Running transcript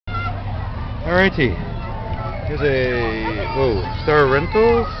Alrighty, here's a Star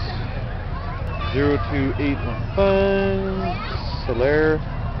Rentals 02815 Solaire.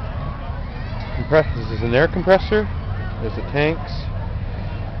 This is an air compressor. There's the tanks.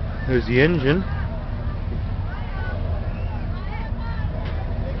 There's the engine.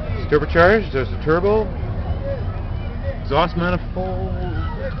 It's turbocharged. There's the turbo. Exhaust manifold.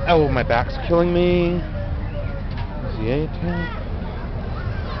 Oh, my back's killing me. There's the A tank.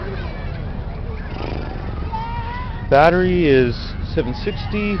 Battery is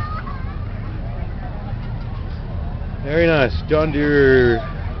 760. Very nice. John Deere.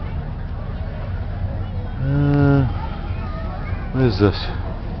 What is this?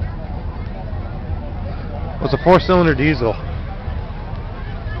 Oh, it's a 4-cylinder diesel.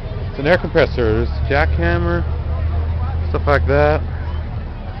 It's an air compressor. There's a jackhammer, stuff like that.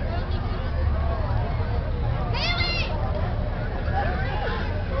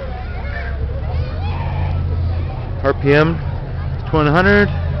 RPM 2100.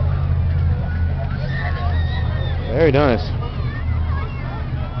 Very nice.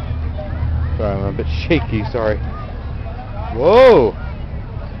 Sorry, I'm a bit shaky, sorry. Whoa!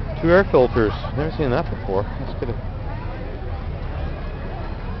 2 air filters. Never seen that before. That's good.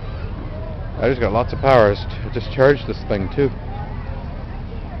 I just got lots of power. I just charged this thing too.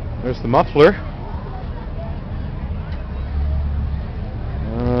 There's the muffler.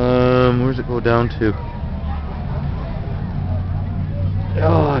 Where's it go down to?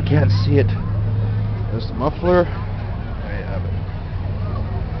 Oh, I can't see it. There's the muffler. There you have it.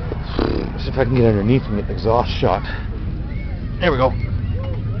 Let's see if I can get underneath and get the exhaust shot. There we go.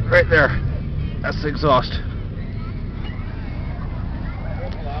 Right there. That's the exhaust.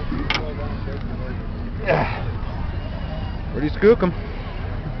 Yeah. Where'd you skook 'em?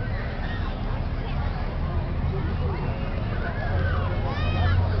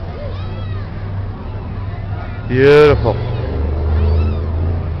 Beautiful.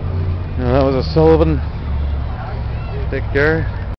 Now that was a Sullivan. Take care.